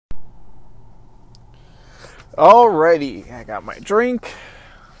Alrighty, I got my drink.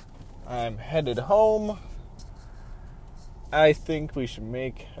 I'm headed home. I think we should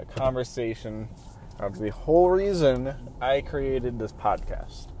make a conversation of the whole reason I created this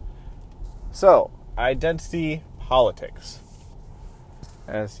podcast. So, identity politics.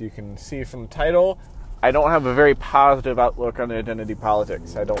 As you can see from the title, I don't have a very positive outlook on identity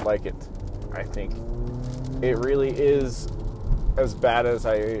politics. I don't like it. I think it really is as bad as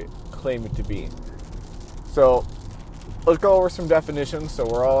I claim it to be. So, let's go over some definitions so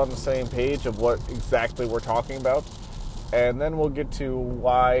we're all on the same page of what exactly we're talking about. And then we'll get to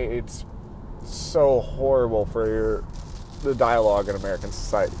why it's so horrible for the dialogue in American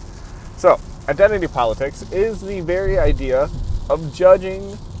society. So, identity politics is the very idea of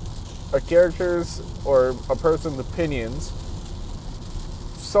judging a character's or a person's opinions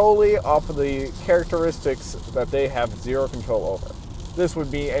solely off of the characteristics that they have zero control over. This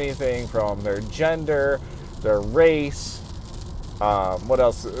would be anything from their gender, their race, what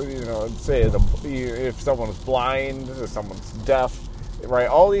else, say if someone's blind, if someone's deaf, right?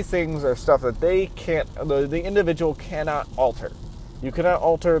 All these things are stuff that the individual cannot alter. You cannot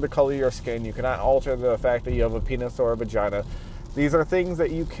alter the color of your skin. You cannot alter the fact that you have a penis or a vagina. These are things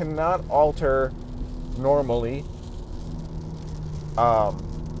that you cannot alter normally.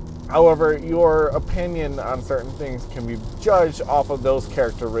 However, your opinion on certain things can be judged off of those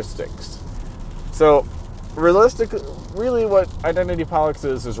characteristics. So, really what identity politics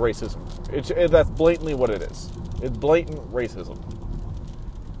is racism. That's blatantly what it is. It's blatant racism.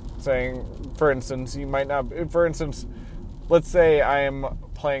 Saying, for instance, let's say I am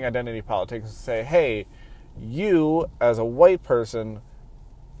playing identity politics and say, hey, you, as a white person,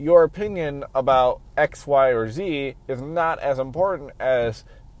 your opinion about X, Y, or Z is not as important as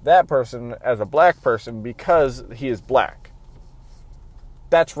that person as a black person because he is black.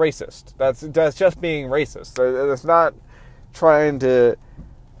 That's racist. That's just being racist. It's not trying to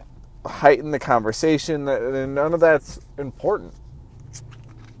heighten the conversation. None of that's important.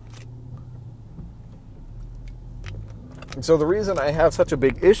 So the reason I have such a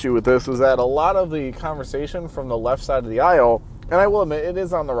big issue with this is that a lot of the conversation from the left side of the aisle, and I will admit it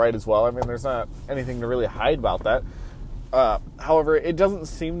is on the right as well. I mean, there's not anything to really hide about that. However, it doesn't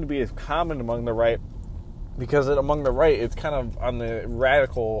seem to be as common among the right because among the right, it's kind of on the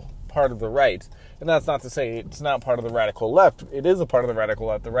radical part of the right. And that's not to say it's not part of the radical left. It is a part of the radical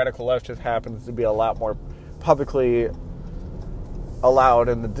left. The radical left just happens to be a lot more publicly allowed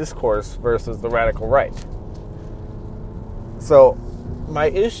in the discourse versus the radical right. So, my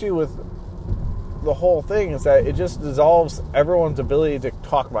issue with the whole thing is that it just dissolves everyone's ability to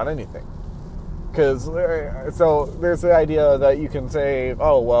talk about anything. So there's the idea that you can say,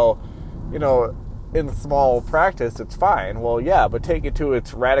 oh, well, in small practice, it's fine. Well, yeah, but take it to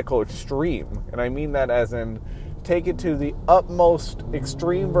its radical extreme. And I mean that as in, take it to the utmost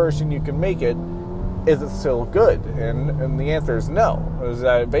extreme version you can make it. Is it still good? And the answer is no. Is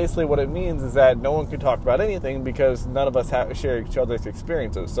that basically what it means is that no one can talk about anything because none of us share each other's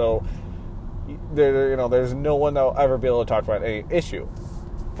experiences. So there's no one that will ever be able to talk about any issue.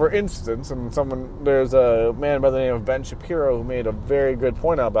 For instance, there's a man by the name of Ben Shapiro who made a very good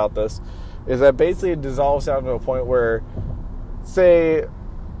point about this, is that basically it dissolves down to a point where, say,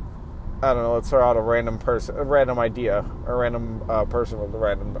 I don't know, let's throw out a random person with a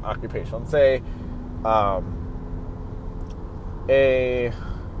random occupation. Let's say, a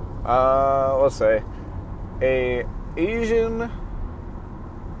Asian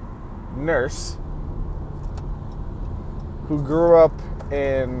nurse who grew up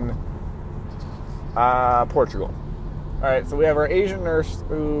in Portugal. All right, so we have our Asian nurse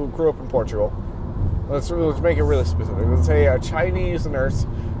who grew up in Portugal. Let's make it really specific. Let's say a Chinese nurse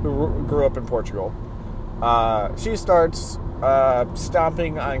who grew up in Portugal. She starts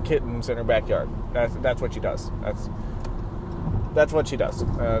stomping on kittens in her backyard. That's what she does. That's what she does.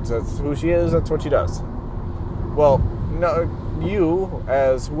 That's who she is. That's what she does. Well, no, you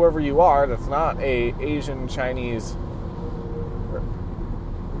as whoever you are, that's not a Asian Chinese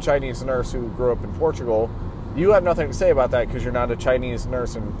nurse who grew up in Portugal. You have nothing to say about that because you're not a Chinese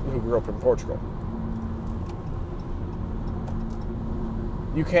nurse who grew up in Portugal.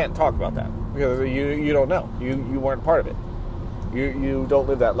 You can't talk about that because you don't know. You weren't part of it. You don't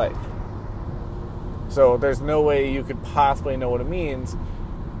live that life. So there's no way you could possibly know what it means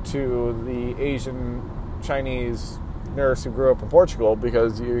to the Asian Chinese nurse who grew up in Portugal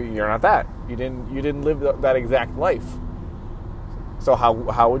because you're not that. You didn't live that exact life. So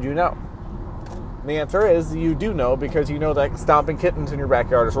how would you know? And the answer is you do know because you know that stomping kittens in your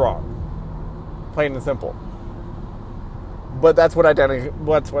backyard is wrong. Plain and simple. But that's what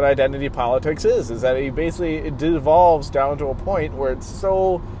identity politics is that it devolves down to a point where it's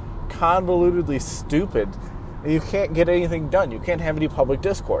so convolutedly stupid that you can't get anything done. You can't have any public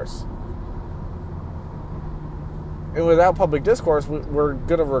discourse. And without public discourse, we're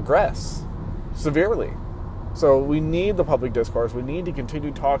going to regress severely. So we need the public discourse. We need to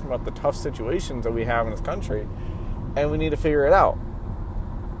continue talking about the tough situations that we have in this country, and we need to figure it out.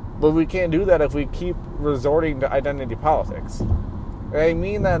 But we can't do that if we keep resorting to identity politics. And I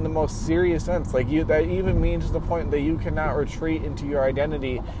mean that in the most serious sense. That even means to the point that you cannot retreat into your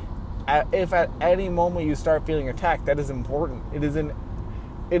identity if at any moment you start feeling attacked. That is important. It is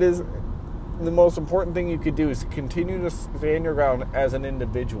the most important thing you could do is continue to stand your ground as an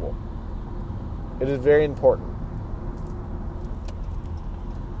individual. It is very important.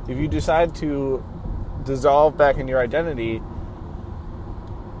 If you decide to dissolve back in your identity,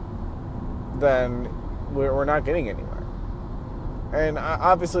 then we're not getting anywhere. And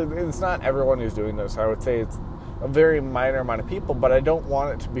obviously, it's not everyone who's doing this. I would say it's a very minor amount of people, but I don't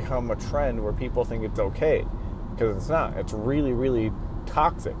want it to become a trend where people think it's okay, because it's not. It's really, really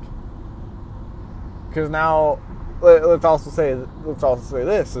toxic. Because now, let's also say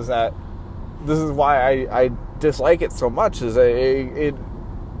this, is that this is why I dislike it so much, is it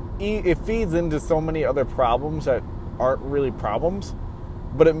feeds into so many other problems that aren't really problems,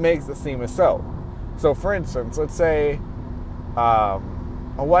 but it makes it seem as so. So, for instance, let's say a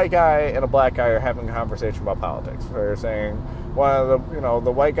white guy and a black guy are having a conversation about politics. They're saying,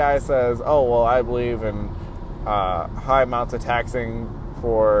 the white guy says, "Oh, well, I believe in high amounts of taxing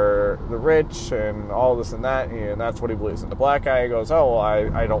for the rich and all this and that," and that's what he believes in. The black guy goes, "Oh, well,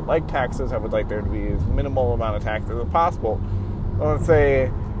 I don't like taxes. I would like there to be as minimal amount of taxes as possible." Let's say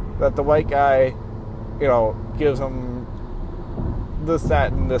that the white guy, gives him this,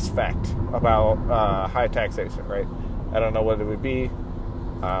 that, and this fact about high taxation, right? I don't know what it would be,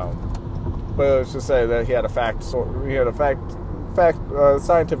 but let's just say that he had a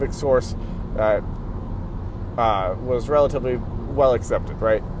scientific source that was relatively well accepted,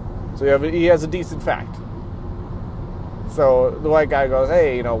 right? So he has a decent fact. So the white guy goes,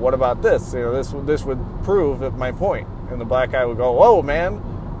 "Hey, what about this? This would prove my point." And the black guy would go, "Whoa, man!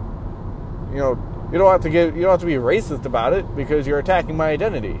 You don't have to be racist about it because you're attacking my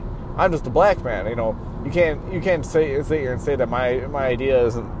identity. I'm just a black man. You can't sit here and say that my idea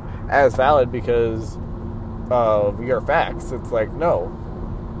isn't as valid because of your facts." It's like, no,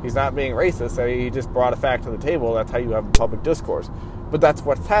 he's not being racist. He just brought a fact to the table. That's how you have a public discourse. But that's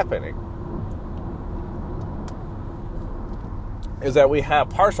what's happening, is that we have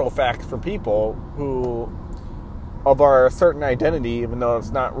partial facts for people who of our certain identity, even though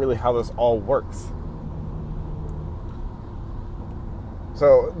it's not really how this all works.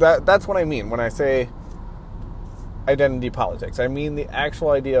 So that's what I mean when I say identity politics. I mean the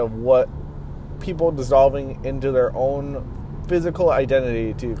actual idea of what people dissolving into their own physical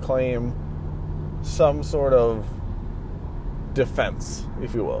identity to claim some sort of defense,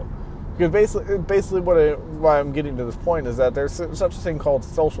 if you will. Because basically why I'm getting to this point is that there's such a thing called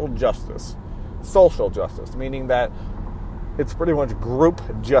social justice. Social justice, meaning that it's pretty much group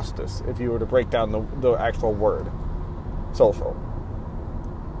justice, if you were to break down the actual word social.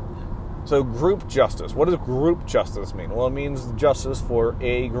 So group justice. What does group justice mean? Well, it means justice for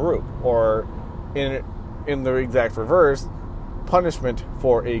a group, or in the exact reverse, punishment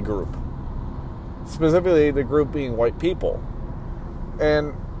for a group. Specifically, the group being white people.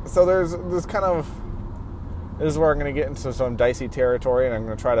 And so there's this kind of... This is where I'm going to get into some dicey territory, and I'm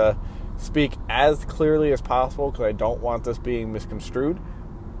going to try to speak as clearly as possible because I don't want this being misconstrued.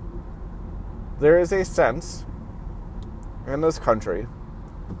 There is a sense in this country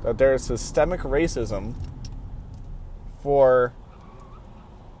that there is systemic racism for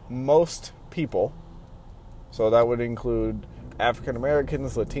most people. So that would include African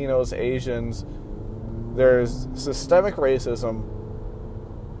Americans, Latinos, Asians. There's systemic racism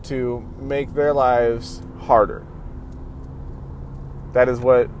to make their lives harder. That is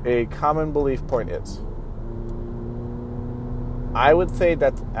what a common belief point is. I would say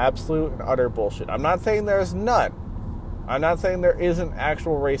that's absolute and utter bullshit. I'm not saying there's none. I'm not saying there isn't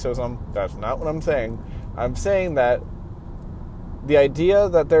actual racism. That's not what I'm saying. I'm saying that the idea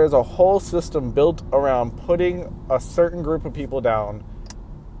that there's a whole system built around putting a certain group of people down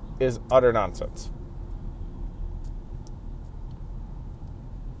is utter nonsense.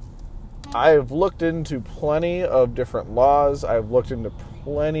 I've looked into plenty of different laws. I've looked into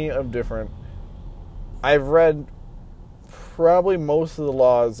plenty of different... I've read probably most of the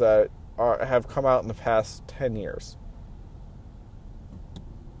laws that have come out in the past 10 years.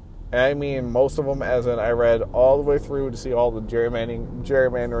 And I mean most of them, as in I read all the way through to see all the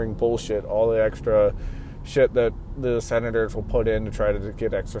gerrymandering bullshit, all the extra shit that the senators will put in to try to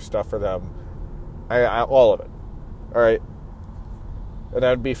get extra stuff for them. All of it. All right? And that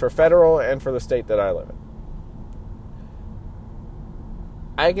would be for federal and for the state that I live in.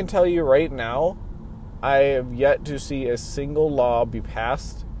 I can tell you right now, I have yet to see a single law be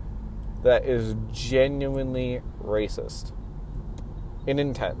passed that is genuinely racist in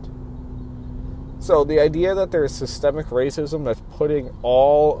intent. So the idea that there's systemic racism that's putting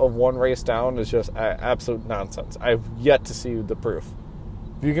all of one race down is just absolute nonsense. I've yet to see the proof.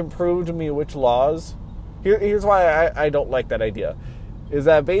 If you can prove to me which laws... Here's why I don't like that idea. Is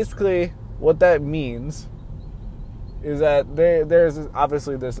that basically what that means is that there's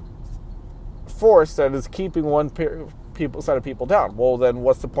obviously this force that is keeping one set of people down. Well, then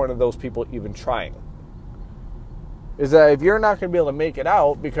what's the point of those people even trying? Is that if you're not going to be able to make it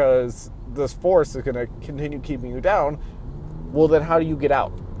out because this force is going to continue keeping you down, well, then how do you get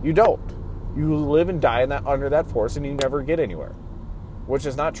out? You don't. You live and die under that force, and you never get anywhere. Which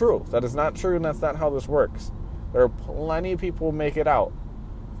is not true. That is not true, and that's not how this works. There are plenty of people who make it out.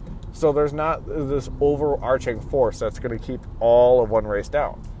 So there's not this overarching force that's going to keep all of one race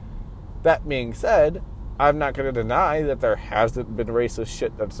down. That being said, I'm not going to deny that there hasn't been racist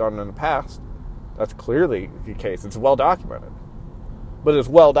shit that's done in the past. That's clearly the case. It's well documented. But it's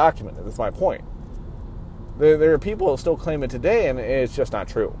well documented. That's my point. There are people who still claim it today, and it's just not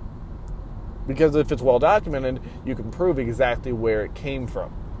true. Because if it's well documented, you can prove exactly where it came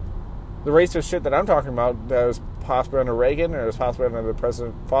from. The racist shit that I'm talking about that was possibly under Reagan, or it was possibly under the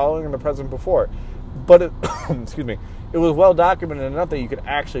president following and the president before. But it, excuse me, it was well documented enough that you could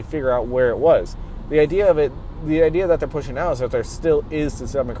actually figure out where it was. The idea that they're pushing now is that there still is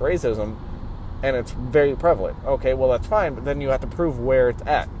systemic racism, and it's very prevalent. Okay, well that's fine, but then you have to prove where it's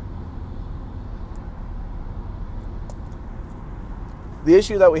at. The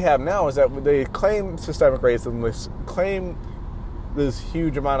issue that we have now is that they claim systemic racism, they claim this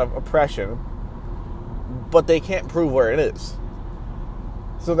huge amount of oppression, but they can't prove where it is.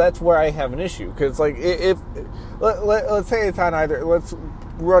 So that's where I have an issue. Because, like, let's say it's on either... Let's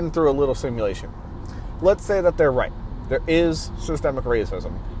run through a little simulation. Let's say that they're right. There is systemic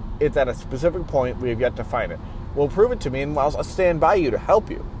racism. It's at a specific point. We have yet to find it. Well, prove it to me, and I'll stand by you to help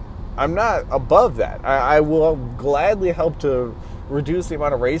you. I'm not above that. I will gladly help to reduce the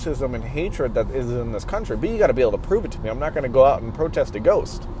amount of racism and hatred that is in this country. But you got to be able to prove it to me. I'm not going to go out and protest a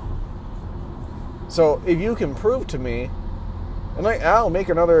ghost. So if you can prove to me, and I'll make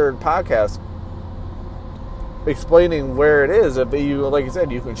another podcast explaining where it is. If you, like I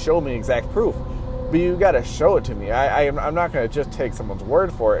said, you can show me exact proof. But you got to show it to me. I'm not going to just take someone's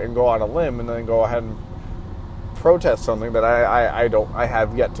word for it and go on a limb and then go ahead and protest something that I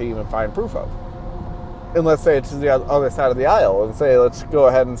have yet to even find proof of. And let's say it's to the other side of the aisle, and let's go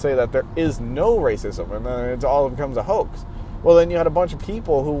ahead and say that there is no racism, and then it all becomes a hoax. Well, then you had a bunch of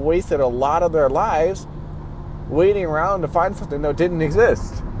people who wasted a lot of their lives waiting around to find something that didn't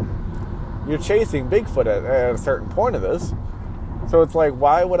exist. You're chasing Bigfoot at a certain point of this. So it's like,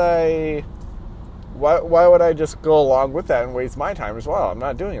 why would I just go along with that and waste my time as well? I'm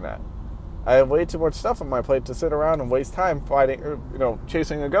not doing that. I have way too much stuff on my plate to sit around and waste time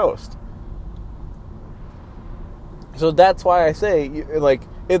chasing a ghost. So that's why I say, like,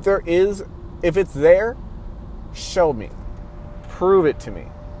 if it's there, show me. Prove it to me.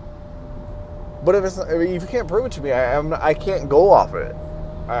 But if you can't prove it to me, I can't go off of it.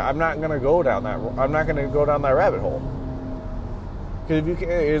 I'm not going to go down that. I'm not going to go down that rabbit hole.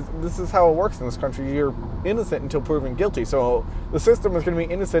 Because this is how it works in this country. You're innocent until proven guilty. So the system is going to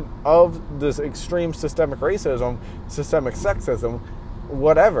be innocent of this extreme systemic racism, systemic sexism,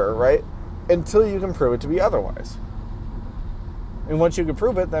 whatever, right? Until you can prove it to be otherwise. And once you can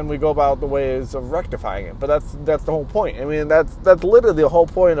prove it, then we go about the ways of rectifying it. But that's the whole point. I mean, that's literally the whole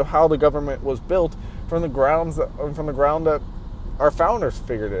point of how the government was built from the ground that our founders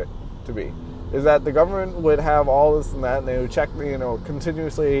figured it to be. Is that the government would have all this and that, and they would check,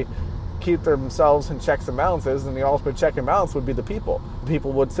 continuously keep themselves in checks and balances, and the ultimate check and balance would be the people. The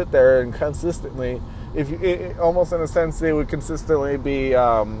people would sit there and consistently, almost in a sense, they would consistently be,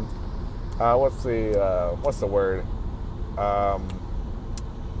 what's the word?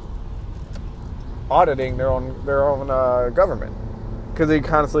 Auditing their own government, because they'd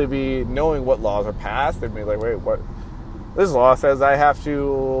constantly be knowing what laws are passed. They'd be like, wait, what? This law says I have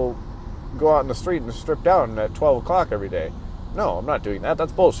to go out in the street and strip down at 12 o'clock every day. No, I'm not doing that.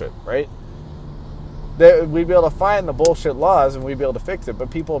 That's bullshit, right? We'd be able to find the bullshit laws and we'd be able to fix it, but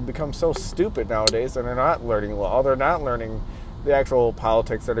people have become so stupid nowadays, and they're not learning law. They're not learning the actual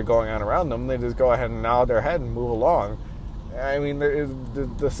politics that are going on around them. They just go ahead and nod their head and move along. I mean,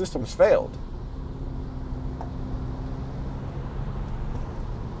 the system's failed.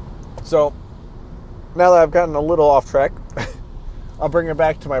 So, now that I've gotten a little off track, I'll bring it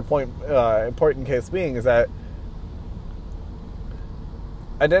back to my point. Important case being is that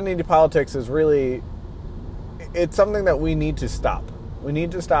identity politics is really, it's something that we need to stop. We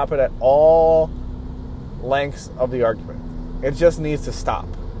need to stop it at all lengths of the argument. It just needs to stop.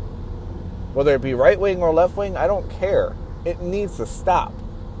 Whether it be right wing or left wing, I don't care. It needs to stop.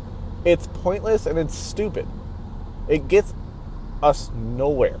 It's pointless and it's stupid. It gets us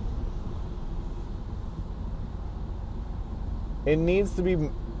nowhere. It needs to be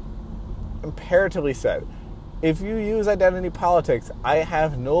imperatively said. If you use identity politics, I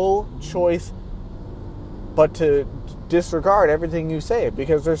have no choice but to disregard everything you say,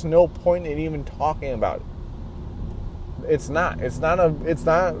 because there's no point in even talking about it. It's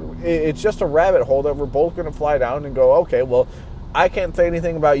just a rabbit hole that we're both going to fly down and go, okay, well, I can't say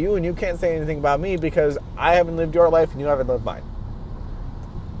anything about you and you can't say anything about me because I haven't lived your life and you haven't lived mine.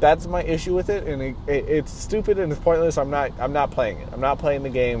 That's my issue with it, and it's stupid and it's pointless. I'm not playing it. I'm not playing the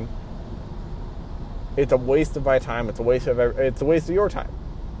game. It's a waste of my time. It's a waste of your time.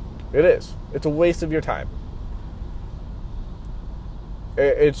 It is. It's a waste of your time.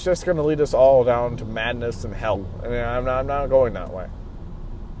 It's just going to lead us all down to madness and hell. I mean, I'm not going that way.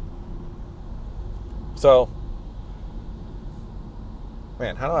 So,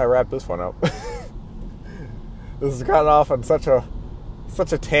 man, how do I wrap this one up? This has gotten off on such a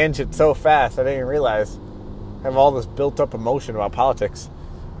tangent so fast. I didn't even realize I have all this built up emotion about politics.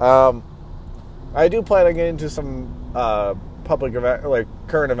 I do plan on getting into some public event, like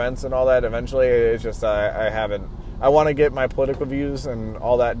current events and all that eventually. It's just I haven't. I want to get my political views and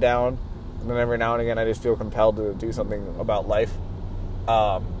all that down, and then every now and again I just feel compelled to do something about life.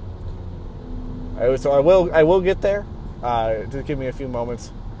 I will get there. Just give me a few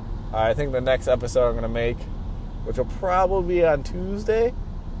moments. I think the next episode I'm going to make, which will probably be on Tuesday,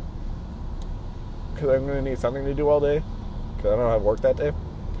 because I'm going to need something to do all day, because I don't have work that day.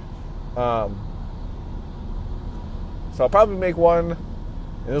 So I'll probably make one,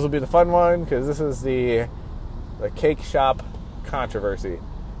 and this will be the fun one, because this is the cake shop controversy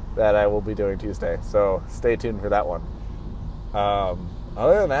that I will be doing Tuesday. So stay tuned for that one.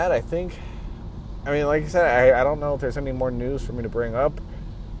 Other than that, I think, like I said, I don't know if there's any more news for me to bring up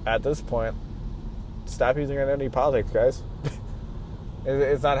at this point. Stop using identity politics, guys.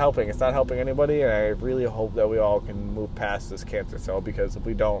 It's not helping. It's not helping anybody, and I really hope that we all can move past this cancer cell, because if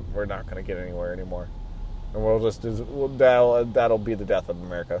we don't, we're not going to get anywhere anymore. And that'll be the death of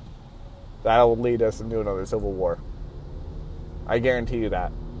America. That'll lead us into another civil war. I guarantee you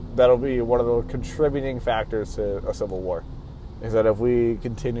that. That'll be one of the contributing factors to a civil war, is that if we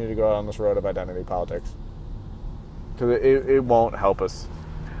continue to go down this road of identity politics. Because it won't help us.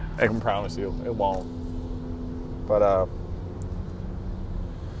 I can promise you, it won't. But,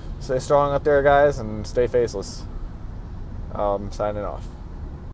 stay strong out there, guys, and stay faceless. Signing off.